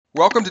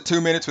Welcome to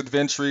 2 Minutes with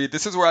Ventry.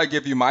 This is where I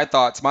give you my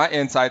thoughts, my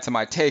insights, and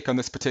my take on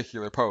this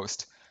particular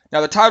post.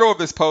 Now, the title of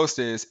this post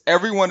is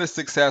Everyone is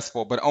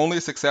Successful, but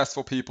Only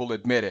Successful People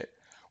Admit It.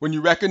 When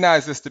you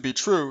recognize this to be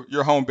true,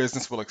 your home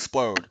business will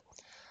explode.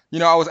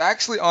 I was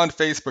actually on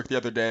Facebook the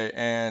other day,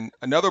 and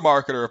another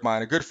marketer of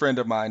mine, a good friend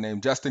of mine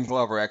named Justin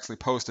Glover, actually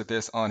posted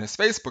this on his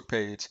Facebook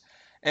page.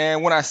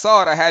 And when I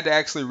saw it, I had to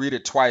actually read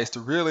it twice to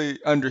really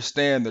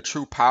understand the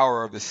true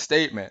power of this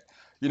statement.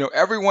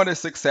 Everyone is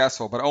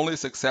successful, but only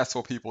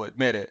successful people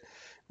admit it.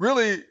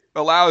 Really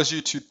allows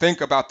you to think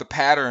about the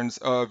patterns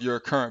of your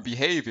current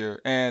behavior.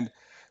 And,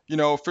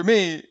 for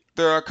me,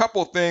 there are a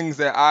couple things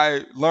that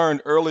I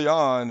learned early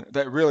on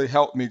that really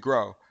helped me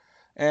grow.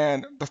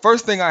 And the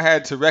first thing I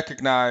had to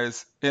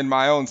recognize in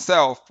my own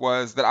self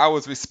was that I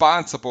was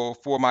responsible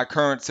for my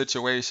current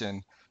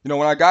situation. When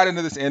I got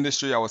into this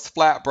industry, I was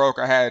flat broke.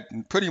 I had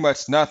pretty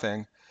much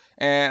nothing.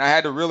 And I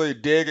had to really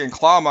dig and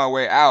claw my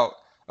way out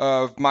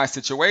of my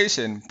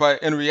situation.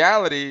 But in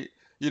reality,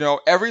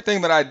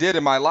 everything that I did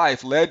in my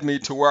life led me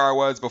to where I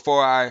was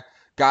before I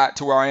got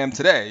to where I am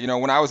today.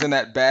 When I was in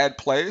that bad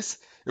place,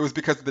 it was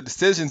because of the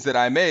decisions that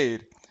I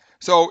made.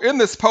 So in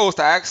this post,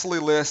 I actually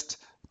list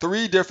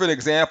three different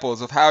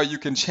examples of how you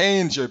can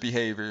change your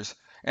behaviors.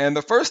 And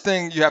the first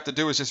thing you have to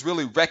do is just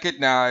really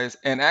recognize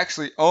and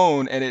actually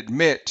own and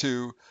admit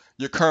to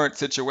your current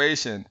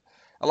situation.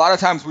 A lot of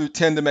times we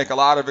tend to make a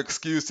lot of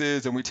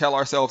excuses and we tell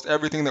ourselves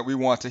everything that we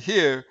want to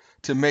hear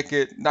to make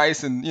it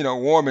nice and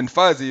warm and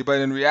fuzzy. But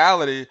in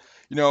reality,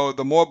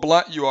 the more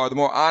blunt you are, the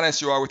more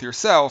honest you are with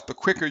yourself, the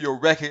quicker you'll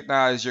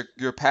recognize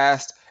your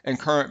past and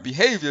current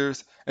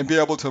behaviors and be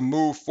able to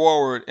move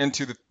forward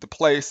into the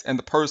place and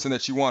the person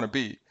that you want to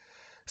be.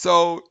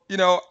 So,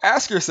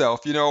 ask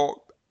yourself,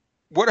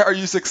 what are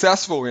you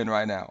successful in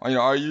right now?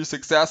 Are you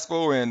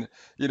successful in,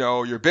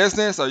 your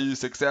business? Are you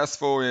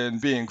successful in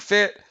being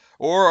fit?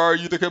 Or are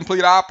you the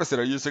complete opposite?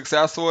 Are you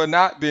successful in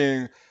not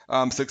being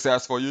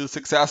successful? Are you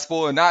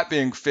successful in not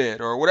being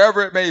fit or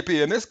whatever it may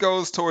be? And this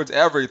goes towards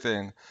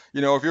everything.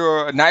 If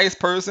you're a nice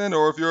person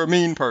or if you're a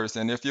mean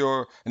person, if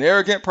you're an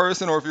arrogant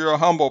person or if you're a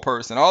humble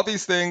person, all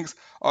these things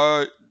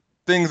are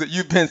things that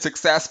you've been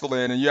successful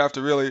in and you have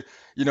to really,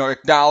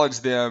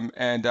 acknowledge them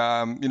and,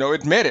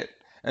 admit it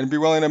and be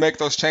willing to make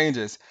those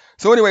changes.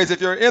 So, anyways,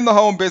 if you're in the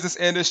home business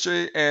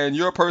industry and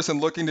you're a person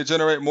looking to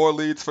generate more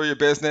leads for your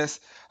business,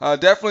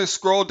 definitely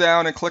scroll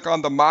down and click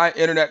on the My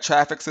Internet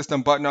Traffic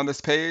System button on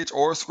this page,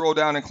 or scroll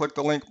down and click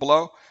the link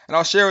below. And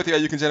I'll share with you how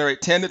you can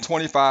generate 10 to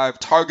 25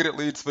 targeted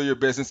leads for your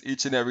business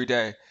each and every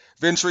day.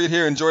 Vince Reed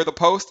here. Enjoy the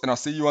post, and I'll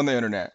see you on the internet.